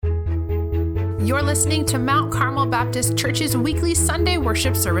You're listening to Mount Carmel Baptist Church's weekly Sunday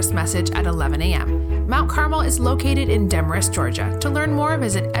worship service message at 11 a.m. Mount Carmel is located in Demarest, Georgia. To learn more,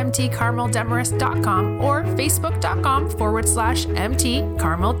 visit mtcarmeldemarest.com or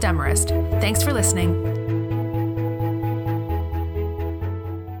facebook.com/mtcarmeldemarest. Thanks for listening.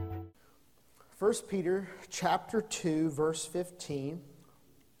 1 Peter chapter 2, verse 15.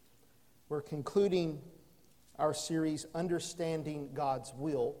 We're concluding our series, Understanding God's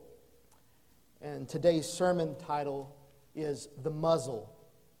Will. And today's sermon title is The Muzzle.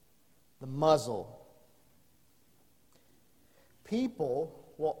 The Muzzle.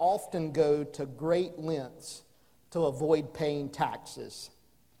 People will often go to great lengths to avoid paying taxes.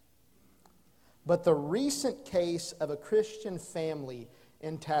 But the recent case of a Christian family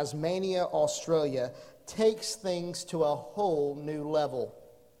in Tasmania, Australia, takes things to a whole new level.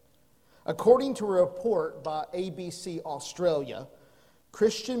 According to a report by ABC Australia,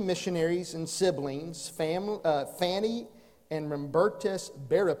 Christian missionaries and siblings, Fanny and Rembertus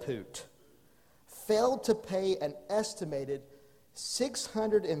Baraput, failed to pay an estimated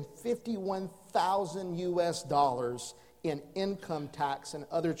 $651,000 US in income tax and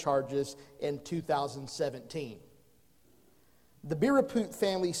other charges in 2017. The Baraput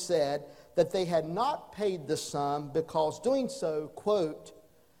family said that they had not paid the sum because doing so, quote,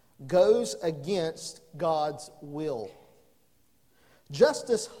 goes against God's will.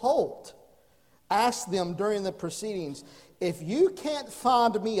 Justice Holt asked them during the proceedings, if you can't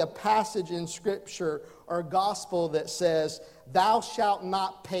find me a passage in Scripture or gospel that says, thou shalt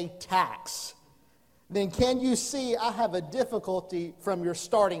not pay tax, then can you see I have a difficulty from your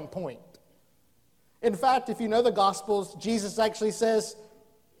starting point? In fact, if you know the Gospels, Jesus actually says,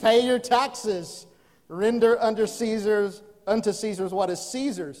 pay your taxes, render unto Caesar's what is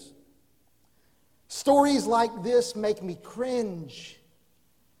Caesar's. Stories like this make me cringe.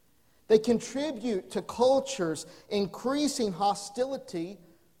 They contribute to culture's increasing hostility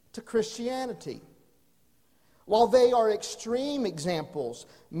to Christianity. While they are extreme examples,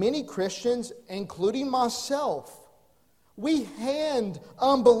 many Christians, including myself, we hand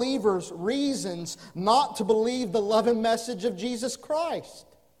unbelievers reasons not to believe the loving message of Jesus Christ.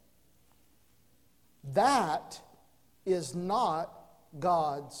 That is not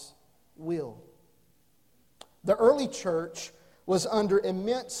God's will. The early church was under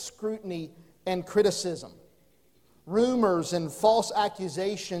immense scrutiny and criticism. Rumors and false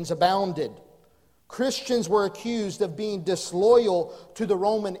accusations abounded. Christians were accused of being disloyal to the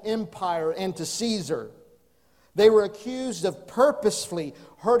Roman Empire and to Caesar. They were accused of purposefully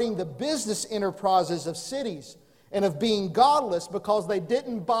hurting the business enterprises of cities and of being godless because they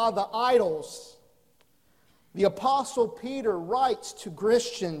didn't buy the idols. The Apostle Peter writes to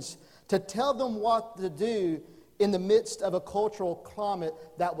Christians to tell them what to do in the midst of a cultural climate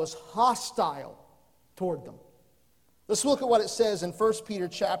that was hostile toward them. Let's look at what it says in 1 Peter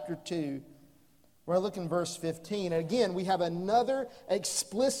chapter 2. We're looking at verse 15. And again, we have another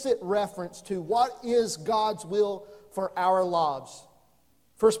explicit reference to what is God's will for our lives.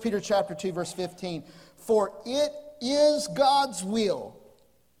 1 Peter chapter 2, verse 15. For it is God's will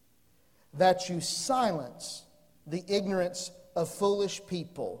that you silence the ignorance of foolish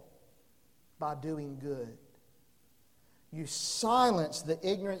people by doing good. You silence the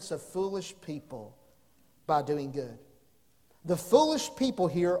ignorance of foolish people by doing good. The foolish people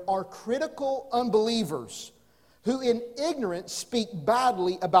here are critical unbelievers who in ignorance speak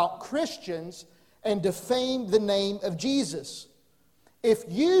badly about Christians and defame the name of Jesus. If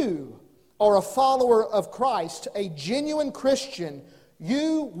you are a follower of Christ, a genuine Christian,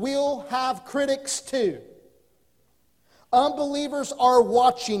 you will have critics too. Unbelievers are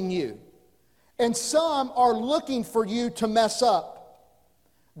watching you, and some are looking for you to mess up.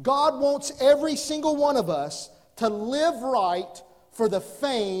 God wants every single one of us to live right for the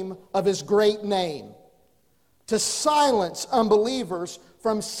fame of His great name, to silence unbelievers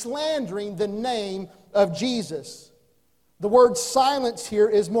from slandering the name of Jesus. The word silence here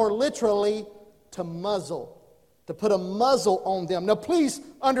is more literally to muzzle, to put a muzzle on them. Now please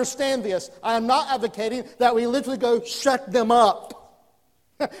understand this. I am not advocating that we literally go shut them up.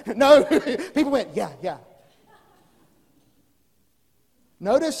 No, people went, yeah.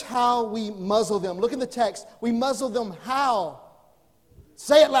 Notice how we muzzle them. Look in the text. We muzzle them how?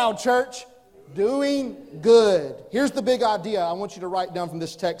 Say it loud, church. Doing good. Here's the big idea I want you to write down from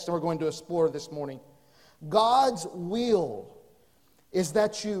this text that we're going to explore this morning. God's will is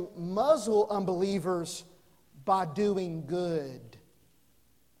that you muzzle unbelievers by doing good.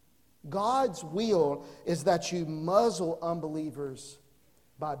 God's will is that you muzzle unbelievers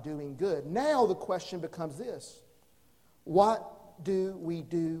by doing good. Now the question becomes this. What do we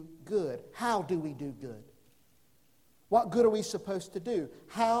do good. How do we do good? What good are we supposed to do?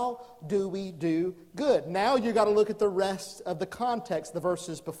 How do we do good? Now you got to look at the rest of the context, the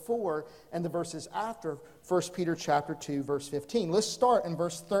verses before and the verses after 1 Peter chapter 2, verse 15. Let's start in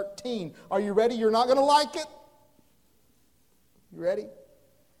verse 13. Are you ready? You're not going to like it. You ready?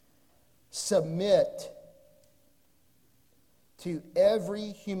 Submit to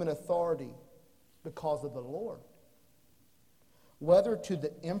every human authority because of the Lord, whether to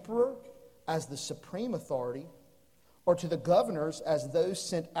the emperor as the supreme authority, or to the governors as those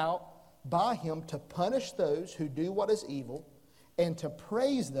sent out by him to punish those who do what is evil and to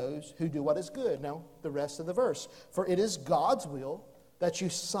praise those who do what is good. Now, the rest of the verse. For it is God's will that you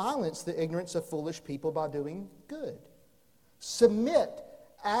silence the ignorance of foolish people by doing good. Submit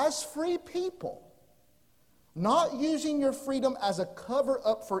as free people, not using your freedom as a cover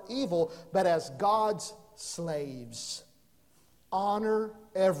up for evil, but as God's slaves. Honor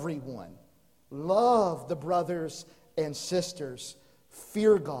everyone. Love the brothers and sisters.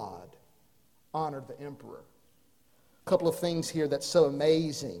 Fear God. Honor the emperor. A couple of things here that's so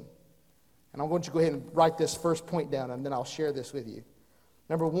amazing. And I want you to go ahead and write this first point down, and then I'll share this with you.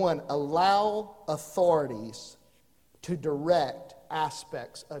 Number one, allow authorities to direct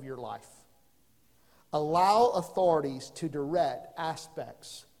aspects of your life. Allow authorities to direct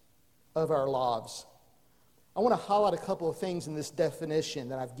aspects of our lives. I want to highlight a couple of things in this definition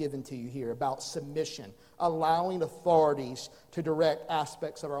that I've given to you here about submission, allowing authorities to direct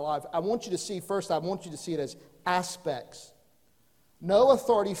aspects of our life. I want you to see it as aspects. No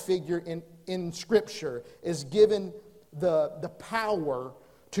authority figure in Scripture is given the power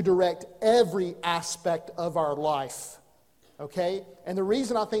to direct every aspect of our life. Okay? And the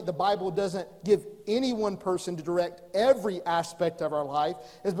reason I think the Bible doesn't give any one person to direct every aspect of our life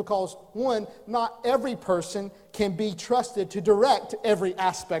is because, one, not every person can be trusted to direct every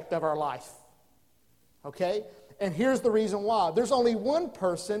aspect of our life. Okay? And here's the reason why. There's only one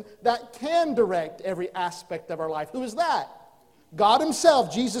person that can direct every aspect of our life. Who is that? God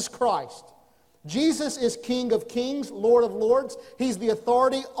Himself, Jesus Christ. Jesus is King of kings, Lord of lords. He's the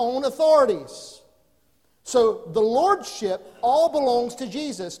authority on authorities. So the lordship all belongs to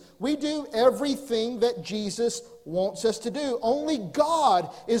Jesus. We do everything that Jesus wants us to do. Only God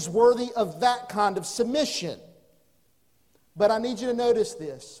is worthy of that kind of submission. But I need you to notice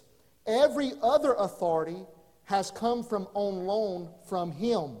this. Every other authority has come from on loan from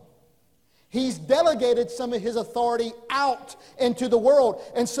Him. He's delegated some of His authority out into the world.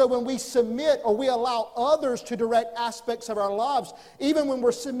 And so when we submit or we allow others to direct aspects of our lives, even when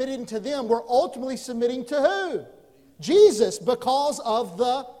we're submitting to them, we're ultimately submitting to who? Jesus, because of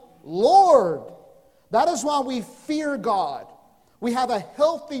the Lord. That is why we fear God. We have a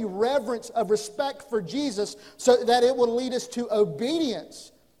healthy reverence of respect for Jesus so that it will lead us to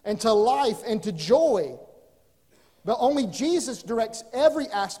obedience and to life and to joy. But only Jesus directs every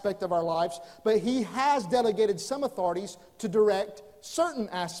aspect of our lives, but He has delegated some authorities to direct certain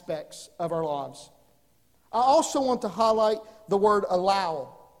aspects of our lives. I also want to highlight the word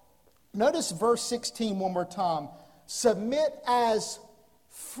allow. Notice verse 16 one more time. Submit as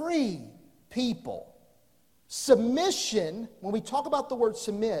free people. Submission, when we talk about the word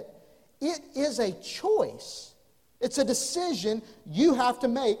submit, it is a choice. It's a decision you have to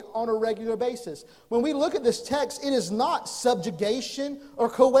make on a regular basis. When we look at this text, it is not subjugation or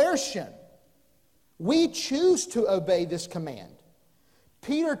coercion. We choose to obey this command.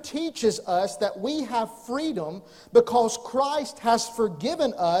 Peter teaches us that we have freedom because Christ has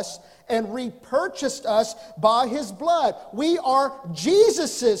forgiven us and repurchased us by His blood. We are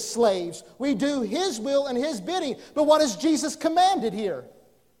Jesus' slaves. We do His will and His bidding. But what has Jesus commanded here?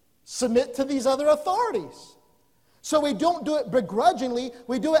 Submit to these other authorities. So we don't do it begrudgingly.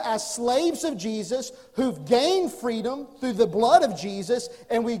 We do it as slaves of Jesus who've gained freedom through the blood of Jesus,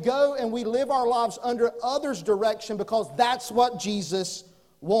 and we go and we live our lives under others' direction because that's what Jesus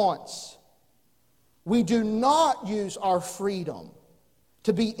wants. We do not use our freedom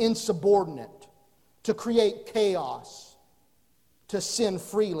to be insubordinate, to create chaos, to sin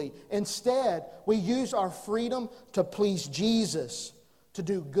freely. Instead, we use our freedom to please Jesus, to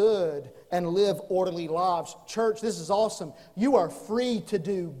do good and live orderly lives. Church, this is awesome. You are free to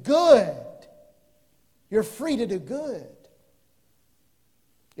do good. You're free to do good.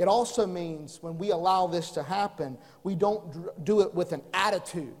 It also means when we allow this to happen, we don't do it with an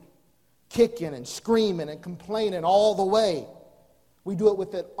attitude, kicking and screaming and complaining all the way. We do it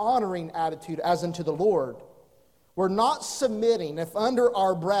with an honoring attitude as unto the Lord. We're not submitting if under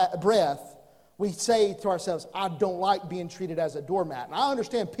our breath we say to ourselves, I don't like being treated as a doormat. And I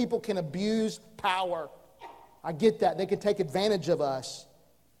understand people can abuse power. I get that. They can take advantage of us.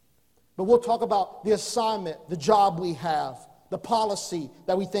 But we'll talk about the assignment, the job we have, the policy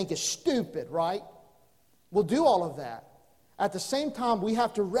that we think is stupid, right? We'll do all of that. At the same time, we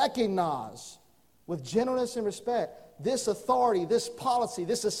have to recognize with gentleness and respect, this authority, this policy,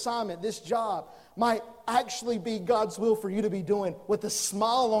 this assignment, this job might actually be God's will for you to be doing with a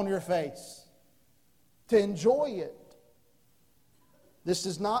smile on your face, to enjoy it. This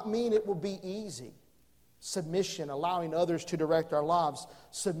does not mean it will be easy. Submission, allowing others to direct our lives.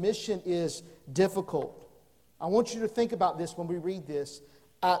 Submission is difficult. I want you to think about this when we read this.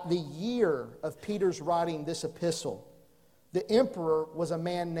 At the year of Peter's writing this epistle, the emperor was a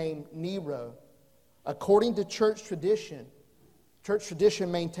man named Nero. According to church tradition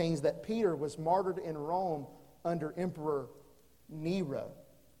maintains that Peter was martyred in Rome under Emperor Nero.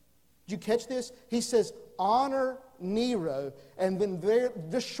 Did you catch this? He says, honor Nero, and then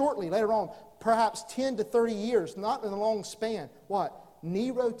just shortly, later on, perhaps 10 to 30 years, not in a long span, what?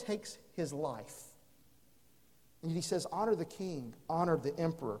 Nero takes his life. And he says, honor the king, honor the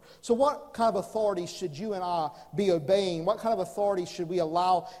emperor. So what kind of authority should you and I be obeying? What kind of authority should we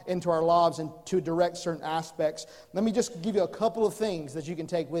allow into our lives and to direct certain aspects? Let me just give you a couple of things that you can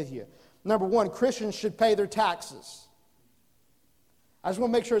take with you. Number one, Christians should pay their taxes. I just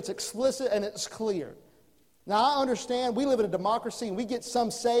want to make sure it's explicit and it's clear. Now, I understand we live in a democracy and we get some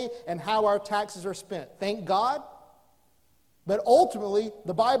say in how our taxes are spent. Thank God. But ultimately,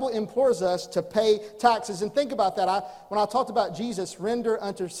 the Bible implores us to pay taxes. And think about that. When I talked about Jesus, render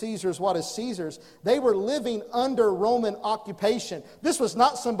unto Caesar's what is Caesar's, they were living under Roman occupation. This was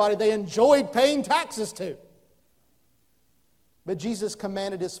not somebody they enjoyed paying taxes to. But Jesus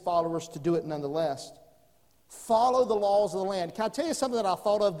commanded his followers to do it nonetheless. Follow the laws of the land. Can I tell you something that I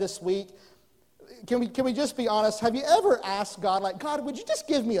thought of this week? Can we just be honest? Have you ever asked God, like, God, would you just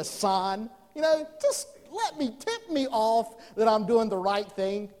give me a sign? You know, just tip me off that I'm doing the right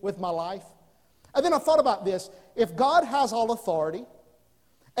thing with my life. And then I thought about this. If God has all authority,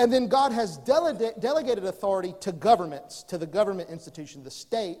 and then God has delegated authority to governments, to the government institution, the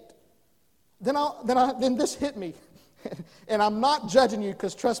state, then this hit me. And I'm not judging you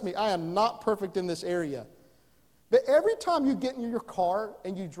because, trust me, I am not perfect in this area. But every time you get in your car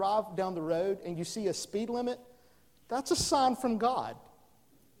and you drive down the road and you see a speed limit, that's a sign from God.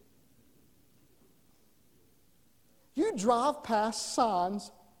 You drive past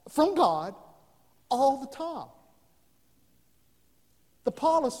signs from God all the time. The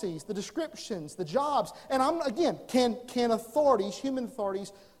policies, the descriptions, the jobs. And can authorities, human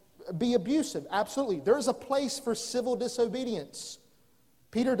authorities, be abusive? Absolutely. There is a place for civil disobedience.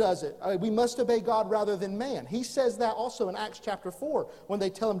 Peter does it. We must obey God rather than man. He says that also in Acts chapter 4 when they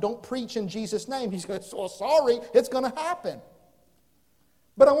tell him, don't preach in Jesus' name. He goes, well, sorry, it's going to happen.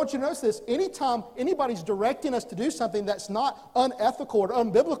 But I want you to notice this. Anytime anybody's directing us to do something that's not unethical or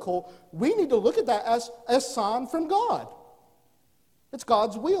unbiblical, we need to look at that as a sign from God. It's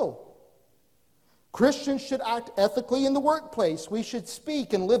God's will. Christians should act ethically in the workplace. We should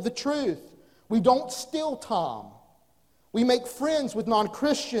speak and live the truth. We don't steal time. We make friends with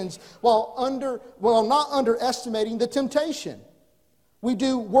non-Christians while not underestimating the temptation. We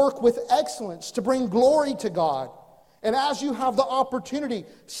do work with excellence to bring glory to God. And as you have the opportunity,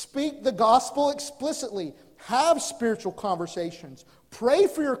 speak the gospel explicitly. Have spiritual conversations. Pray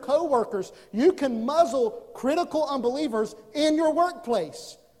for your coworkers. You can muzzle critical unbelievers in your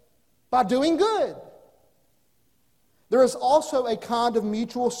workplace by doing good. There is also a kind of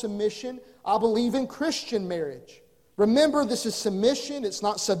mutual submission, I believe, in Christian marriage. Remember, this is submission. It's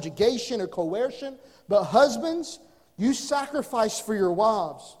not subjugation or coercion. But husbands, you sacrifice for your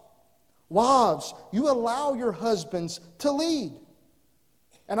wives. Wives, you allow your husbands to lead.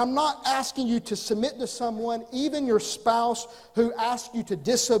 And I'm not asking you to submit to someone, even your spouse, who asks you to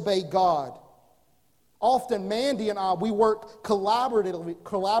disobey God. Often, Mandy and I, we work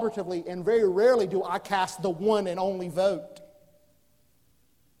collaboratively, and very rarely do I cast the one and only vote.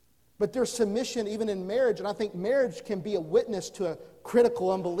 But there's submission even in marriage, and I think marriage can be a witness to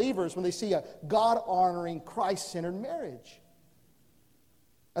critical unbelievers when they see a God-honoring, Christ-centered marriage.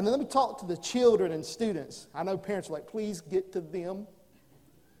 And then let me talk to the children and students. I know parents are like, please get to them.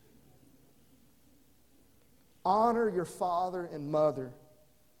 Honor your father and mother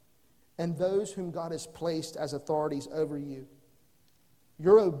and those whom God has placed as authorities over you.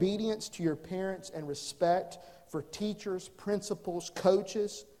 Your obedience to your parents and respect for teachers, principals,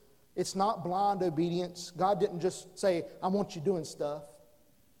 coaches, it's not blind obedience. God didn't just say, I want you doing stuff.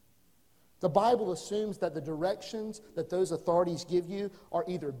 The Bible assumes that the directions that those authorities give you are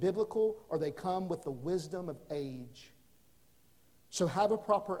either biblical or they come with the wisdom of age. So have a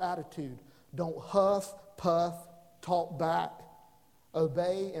proper attitude. Don't huff, puff, talk back.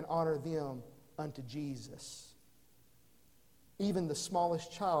 Obey and honor them unto Jesus. Even the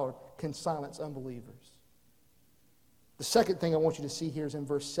smallest child can silence unbelievers. The second thing I want you to see here is in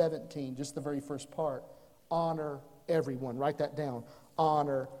verse 17, just the very first part. Honor everyone. Write that down.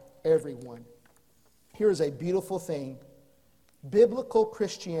 Honor everyone. Here is a beautiful thing. Biblical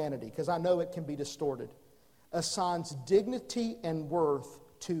Christianity, because I know it can be distorted, assigns dignity and worth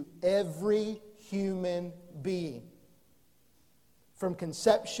to every human being, from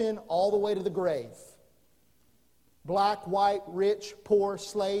conception all the way to the grave. Black, white, rich, poor,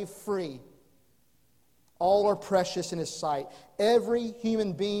 slave, free. All are precious in His sight. Every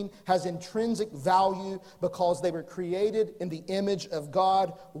human being has intrinsic value because they were created in the image of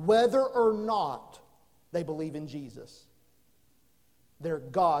God, whether or not they believe in Jesus. They're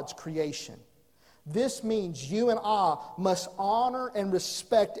God's creation. This means you and I must honor and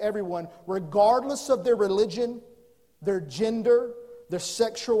respect everyone, regardless of their religion, their gender, their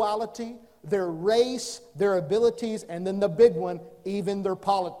sexuality, their race, their abilities, and then the big one, even their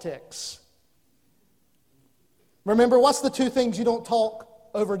politics. Remember, what's the two things you don't talk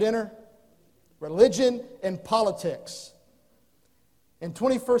over dinner? Religion and politics. In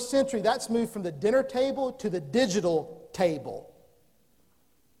 21st century, that's moved from the dinner table to the digital table.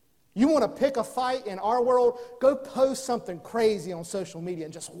 You want to pick a fight in our world? Go post something crazy on social media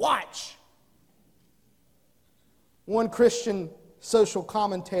and just watch. One Christian social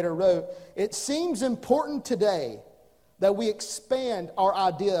commentator wrote, "It seems important today that we expand our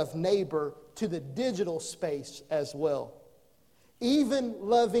idea of neighbor to the digital space as well, even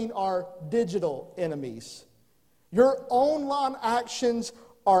loving our digital enemies. Your online actions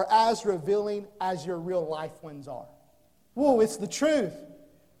are as revealing as your real life ones are." Whoa, it's the truth.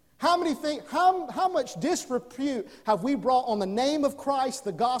 How much disrepute have we brought on the name of Christ,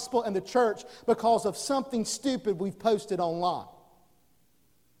 the gospel, and the church because of something stupid we've posted online?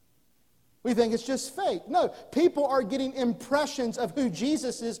 We think it's just fake. No, people are getting impressions of who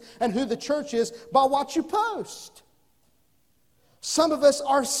Jesus is and who the church is by what you post. Some of us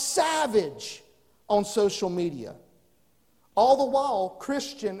are savage on social media. All the while,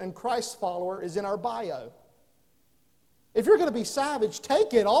 Christian and Christ follower is in our bio. If you're going to be savage,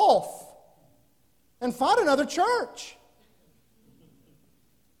 take it off and find another church.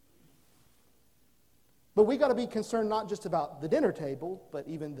 But we got to be concerned not just about the dinner table, but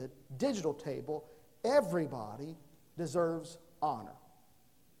even the digital table. Everybody deserves honor.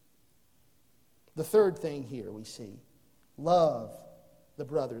 The third thing here we see, love the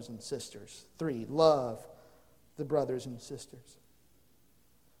brothers and sisters. 3, love the brothers and sisters.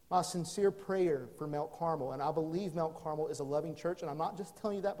 My sincere prayer for Mount Carmel, and I believe Mount Carmel is a loving church, and I'm not just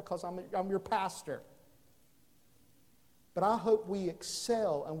telling you that because I'm your pastor. But I hope we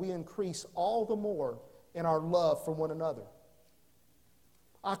excel and we increase all the more in our love for one another.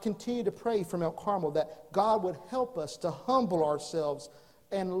 I continue to pray for Mount Carmel that God would help us to humble ourselves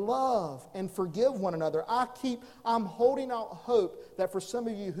and love and forgive one another. I'm holding out hope that for some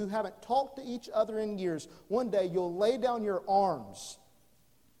of you who haven't talked to each other in years, one day you'll lay down your arms.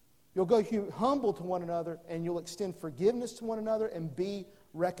 You'll go humble to one another, and you'll extend forgiveness to one another and be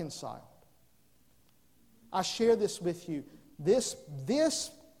reconciled. I share this with you. This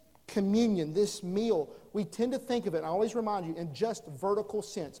communion, this meal, we tend to think of it, and I always remind you, in just vertical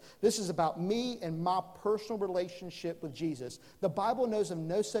sense. This is about me and my personal relationship with Jesus. The Bible knows of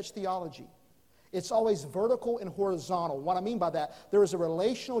no such theology. It's always vertical and horizontal. What I mean by that, there is a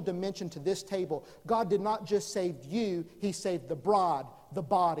relational dimension to this table. God did not just save you, He saved the bride, the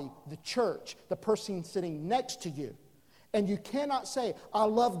body, the church, the person sitting next to you. And you cannot say, I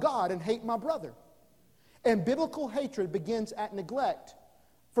love God and hate my brother. And biblical hatred begins at neglect.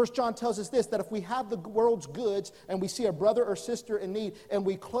 1 John tells us this, that if we have the world's goods and we see a brother or sister in need and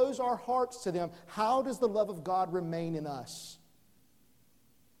we close our hearts to them, how does the love of God remain in us?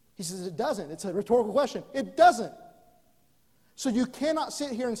 He says it doesn't. It's a rhetorical question. It doesn't. So you cannot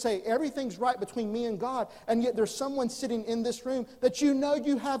sit here and say everything's right between me and God, and yet there's someone sitting in this room that you know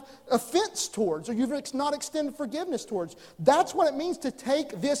you have offense towards or you've not extended forgiveness towards. That's what it means to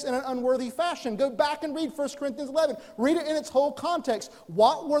take this in an unworthy fashion. Go back and read 1 Corinthians 11. Read it in its whole context.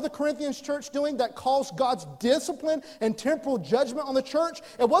 What were the Corinthians church doing that caused God's discipline and temporal judgment on the church?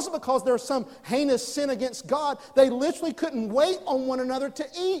 It wasn't because there was some heinous sin against God. They literally couldn't wait on one another to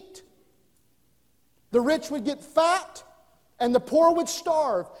eat. The rich would get fat, and the poor would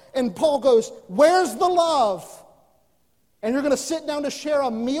starve. And Paul goes, where's the love? And you're going to sit down to share a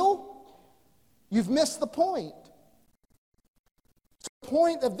meal? You've missed the point. So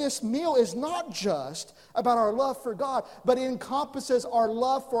point of this meal is not just about our love for God, but it encompasses our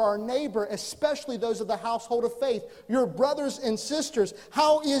love for our neighbor, especially those of the household of faith, your brothers and sisters.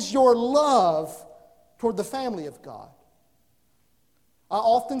 How is your love toward the family of God? I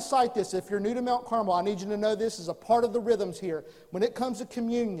often cite this. If you're new to Mount Carmel, I need you to know this is a part of the rhythms here. When it comes to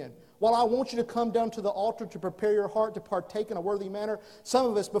communion, while I want you to come down to the altar to prepare your heart to partake in a worthy manner, some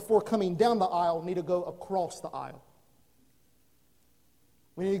of us, before coming down the aisle, need to go across the aisle.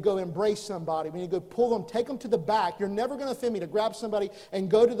 We need to go embrace somebody. We need to go pull them, take them to the back. You're never going to offend me to grab somebody and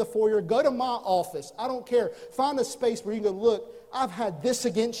go to the foyer, go to my office. I don't care. Find a space where you can go, look, I've had this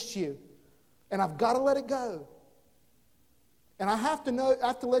against you, and I've got to let it go. And I have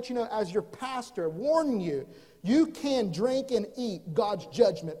to let you know, as your pastor, warn you, you can drink and eat God's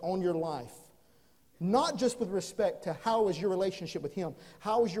judgment on your life. Not just with respect to how is your relationship with Him,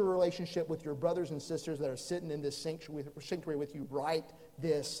 how is your relationship with your brothers and sisters that are sitting in this sanctuary with you right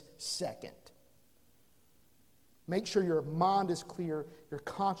this second. Make sure your mind is clear, your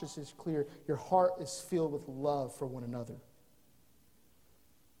conscience is clear, your heart is filled with love for one another.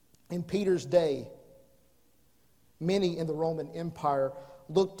 In Peter's day, many in the Roman Empire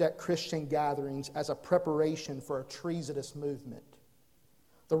looked at Christian gatherings as a preparation for a treasonous movement.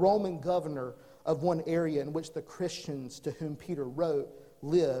 The Roman governor of one area in which the Christians to whom Peter wrote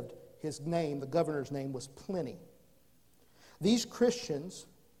lived, the governor's name was Pliny. These Christians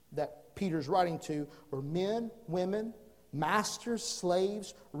that Peter's writing to were men, women, masters,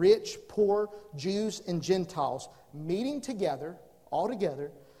 slaves, rich, poor, Jews, and Gentiles, meeting together, all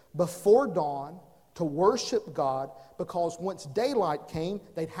together, before dawn to worship God, because once daylight came,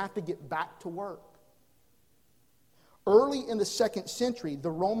 they'd have to get back to work. Early in the 2nd century, the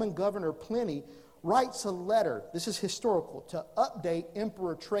Roman governor Pliny writes a letter, this is historical, to update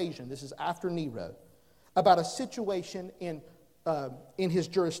Emperor Trajan, this is after Nero, about a situation in his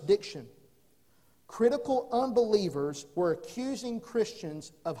jurisdiction. Critical unbelievers were accusing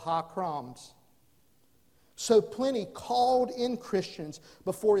Christians of high crimes. So Pliny called in Christians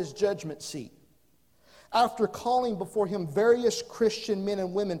before his judgment seat. After calling before him various Christian men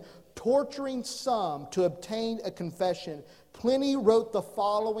and women, torturing some to obtain a confession, Pliny wrote the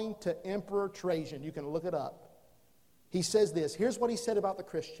following to Emperor Trajan. You can look it up. He says this. Here's what he said about the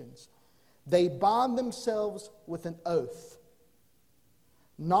Christians. They bind themselves with an oath,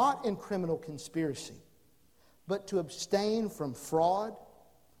 not in criminal conspiracy, but to abstain from fraud,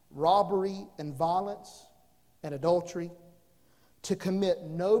 robbery, and violence, and adultery, to commit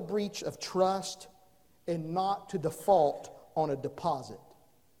no breach of trust, and not to default on a deposit.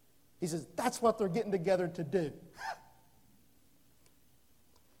 He says that's what they're getting together to do.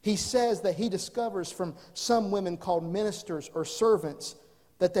 He says that he discovers from some women called ministers or servants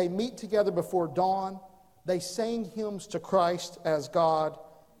that they meet together before dawn, they sing hymns to Christ as God,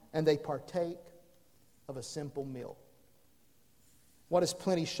 and they partake of a simple meal. What is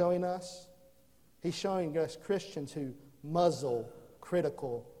Pliny showing us? He's showing us Christians who muzzle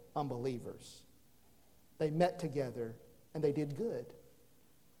critical unbelievers. They met together and they did good.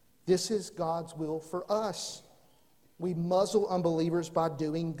 This is God's will for us. We muzzle unbelievers by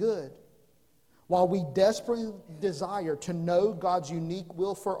doing good. While we desperately desire to know God's unique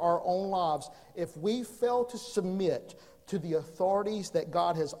will for our own lives, if we fail to submit to the authorities that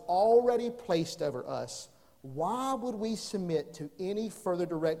God has already placed over us, why would we submit to any further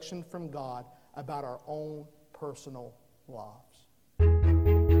direction from God about our own personal lives?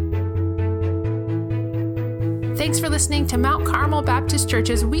 Thanks for listening to Mount Carmel Baptist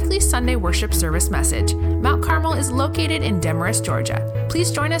Church's weekly Sunday worship service message. Mount Carmel is located in Demarest, Georgia.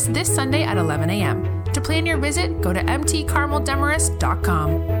 Please join us this Sunday at 11 a.m. To plan your visit, go to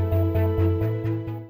mtcarmeldemarest.com.